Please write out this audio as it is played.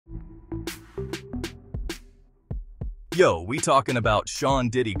Yo, we talking about Sean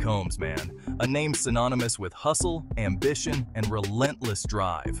Diddy Combs, man. A name synonymous with hustle, ambition, and relentless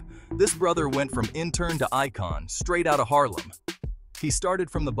drive. This brother went from intern to icon, straight out of Harlem. He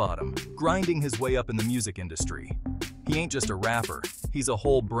started from the bottom, grinding his way up in the music industry. He ain't just a rapper, he's a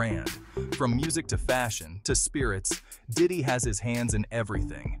whole brand. From music to fashion to spirits, Diddy has his hands in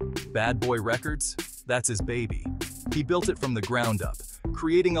everything. Bad Boy Records? That's his baby. He built it from the ground up,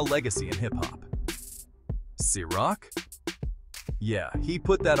 creating a legacy in hip-hop. Ciroc? Yeah, he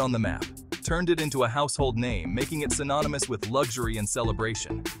put that on the map, turned it into a household name, making it synonymous with luxury and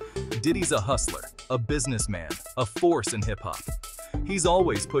celebration. Diddy's a hustler, a businessman, a force in hip-hop. He's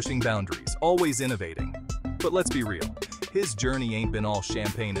always pushing boundaries, always innovating. But let's be real, his journey ain't been all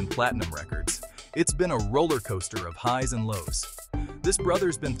champagne and platinum records. It's been a roller coaster of highs and lows. This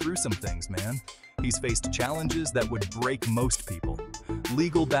brother's been through some things, man. He's faced challenges that would break most people.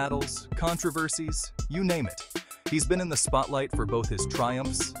 Legal battles, controversies, you name it. He's been in the spotlight for both his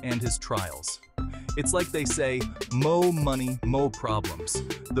triumphs and his trials. It's like they say, mo money, mo problems.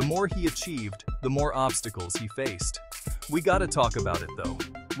 The more he achieved, the more obstacles he faced. We gotta talk about it though.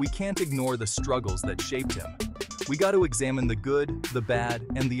 We can't ignore the struggles that shaped him. We gotta examine the good, the bad,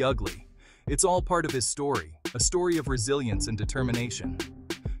 and the ugly. It's all part of his story, a story of resilience and determination.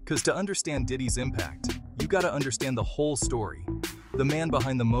 'Cause to understand Diddy's impact, you gotta understand the whole story. The man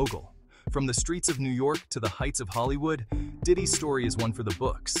behind the mogul. From the streets of New York to the heights of Hollywood, Diddy's story is one for the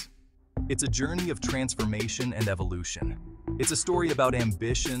books. It's a journey of transformation and evolution. It's a story about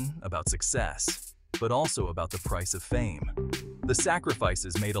ambition, about success, but also about the price of fame. The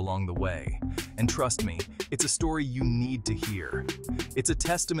sacrifices made along the way. And trust me, it's a story you need to hear. It's a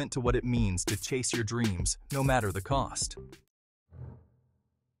testament to what it means to chase your dreams, no matter the cost.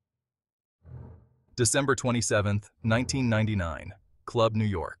 December 27th, 1999, Club New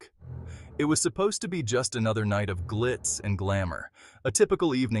York. It was supposed to be just another night of glitz and glamour, a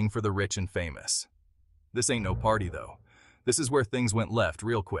typical evening for the rich and famous. This ain't no party though. This is where things went left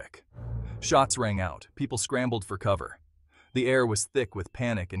real quick. Shots rang out, people scrambled for cover. The air was thick with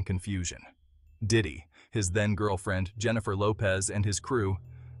panic and confusion. Diddy, his then-girlfriend Jennifer Lopez, and his crew,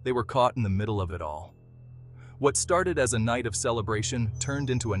 they were caught in the middle of it all. What started as a night of celebration turned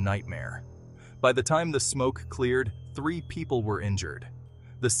into a nightmare. By the time the smoke cleared, 3 people were injured.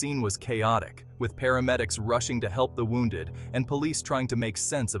 The scene was chaotic, with paramedics rushing to help the wounded and police trying to make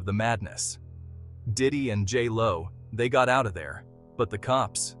sense of the madness. Diddy and J-Lo, they got out of there, but the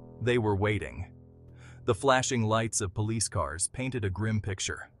cops, they were waiting. The flashing lights of police cars painted a grim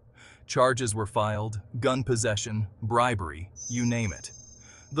picture. Charges were filed, gun possession, bribery, you name it.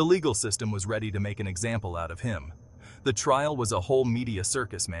 The legal system was ready to make an example out of him. The trial was a whole media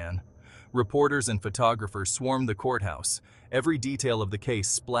circus, man. Reporters and photographers swarmed the courthouse. Every detail of the case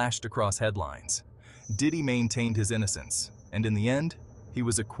splashed across headlines. Diddy maintained his innocence, and in the end, he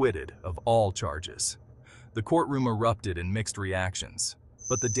was acquitted of all charges. The courtroom erupted in mixed reactions,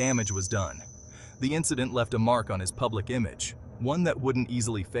 but the damage was done. The incident left a mark on his public image, one that wouldn't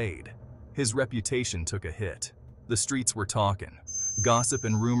easily fade. His reputation took a hit. The streets were talking. Gossip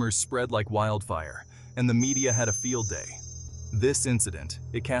and rumors spread like wildfire, and the media had a field day. This incident,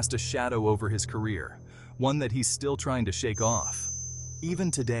 it cast a shadow over his career, one that he's still trying to shake off.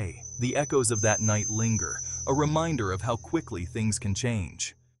 Even today, the echoes of that night linger, a reminder of how quickly things can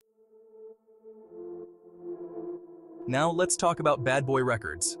change. Now let's talk about Bad Boy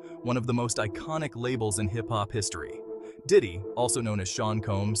Records, one of the most iconic labels in hip-hop history. Diddy, also known as Sean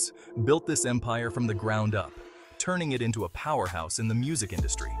Combs, built this empire from the ground up, turning it into a powerhouse in the music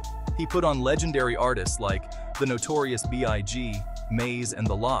industry. He put on legendary artists like the Notorious B.I.G., Maze, and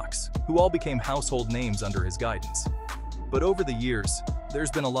The Lox, who all became household names under his guidance. But over the years, there's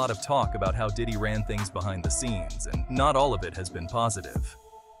been a lot of talk about how Diddy ran things behind the scenes, and not all of it has been positive.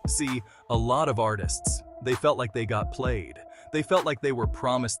 See, a lot of artists, they felt like they got played. They felt like they were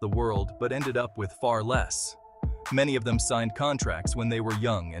promised the world but ended up with far less. Many of them signed contracts when they were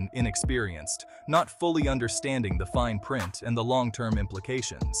young and inexperienced, not fully understanding the fine print and the long-term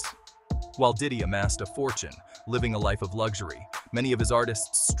implications. While Diddy amassed a fortune, living a life of luxury, many of his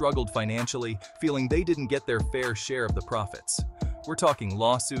artists struggled financially, feeling they didn't get their fair share of the profits. We're talking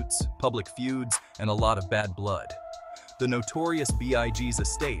lawsuits, public feuds, and a lot of bad blood. The Notorious B.I.G.'s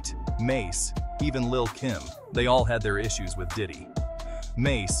estate, Mace, even Lil Kim, they all had their issues with Diddy.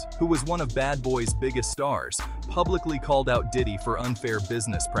 Mace, who was one of Bad Boy's biggest stars, publicly called out Diddy for unfair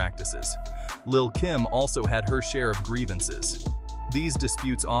business practices. Lil Kim also had her share of grievances. These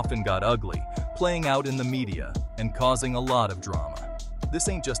disputes often got ugly, playing out in the media and causing a lot of drama. This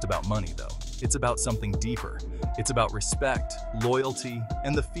ain't just about money though, it's about something deeper. It's about respect, loyalty,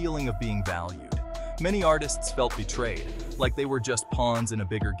 and the feeling of being valued. Many artists felt betrayed, like they were just pawns in a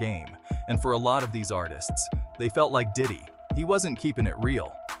bigger game. And for a lot of these artists, they felt like Diddy. He wasn't keeping it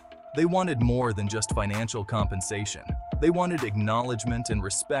real. They wanted more than just financial compensation. They wanted acknowledgement and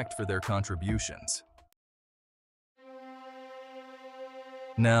respect for their contributions.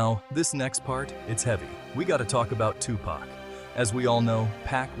 Now, this next part, it's heavy. We gotta talk about Tupac. As we all know,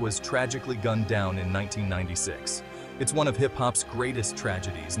 Pac was tragically gunned down in 1996. It's one of hip-hop's greatest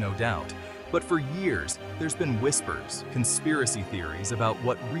tragedies, no doubt. But for years, there's been whispers, conspiracy theories about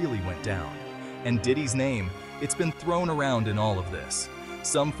what really went down. And Diddy's name, it's been thrown around in all of this.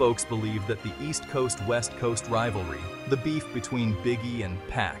 Some folks believe that the East Coast-West Coast rivalry, the beef between Biggie and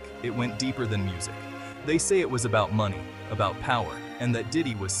Pac, it went deeper than music. They say it was about money, about power, and that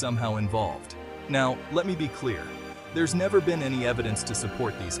Diddy was somehow involved. Now, let me be clear. There's never been any evidence to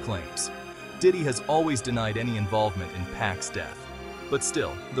support these claims. Diddy has always denied any involvement in Pac's death. But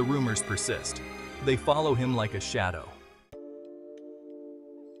still, the rumors persist. They follow him like a shadow.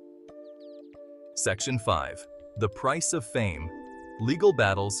 Section 5. The Price of Fame, Legal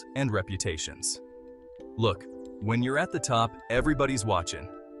Battles and Reputations. Look, when you're at the top, everybody's watching.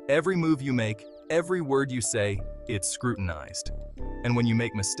 Every move you make, every word you say, it's scrutinized. And when you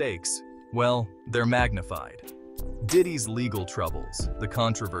make mistakes, well, they're magnified. Diddy's legal troubles, the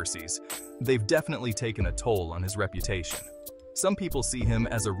controversies, they've definitely taken a toll on his reputation. Some people see him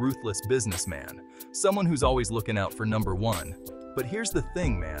as a ruthless businessman, someone who's always looking out for number one. But here's the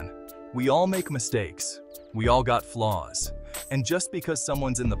thing, man. We all make mistakes. We all got flaws. And just because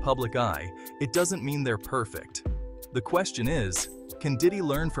someone's in the public eye, it doesn't mean they're perfect. The question is, can Diddy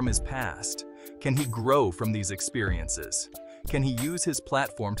learn from his past? Can he grow from these experiences? Can he use his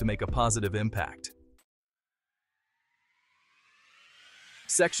platform to make a positive impact?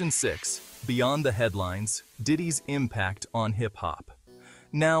 Section 6. Beyond the headlines, Diddy's impact on hip-hop.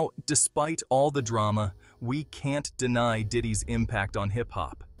 Now, despite all the drama, we can't deny Diddy's impact on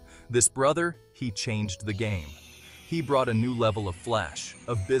hip-hop. This brother, he changed the game. He brought a new level of flash,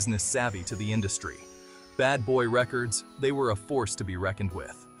 of business savvy to the industry. Bad Boy Records, they were a force to be reckoned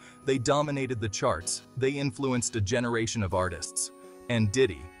with. They dominated the charts, they influenced a generation of artists. And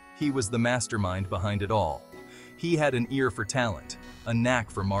Diddy, he was the mastermind behind it all. He had an ear for talent, a knack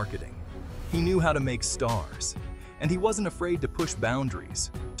for marketing. He knew how to make stars, and he wasn't afraid to push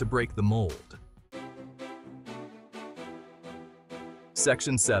boundaries, to break the mold.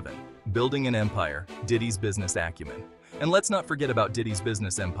 Section 7. Building an empire, Diddy's business acumen. And let's not forget about Diddy's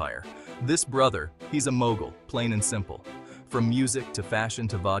business empire. This brother, he's a mogul, plain and simple. From music to fashion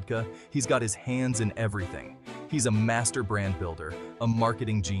to vodka, he's got his hands in everything. He's a master brand builder, a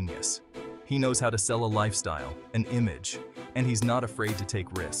marketing genius. He knows how to sell a lifestyle, an image, and he's not afraid to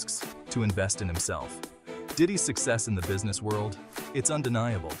take risks, to invest in himself. Diddy's success in the business world, it's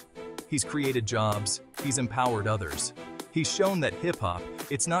undeniable. He's created jobs, he's empowered others. He's shown that hip-hop,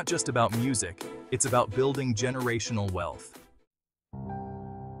 it's not just about music, it's about building generational wealth.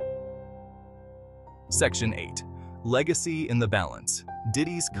 Section 8. Legacy in the balance,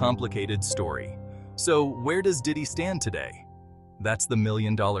 Diddy's complicated story. So where does Diddy stand today? That's the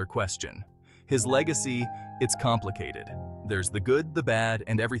million-dollar question. His legacy, it's complicated. There's the good, the bad,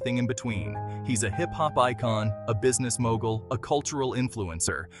 and everything in between. He's a hip-hop icon, a business mogul, a cultural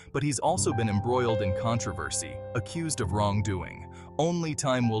influencer, but he's also been embroiled in controversy, accused of wrongdoing. Only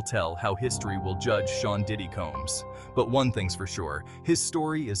time will tell how history will judge Sean Diddy Combs. But one thing's for sure, his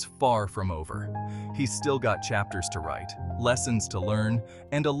story is far from over. He's still got chapters to write, lessons to learn,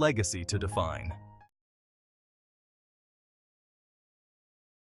 and a legacy to define.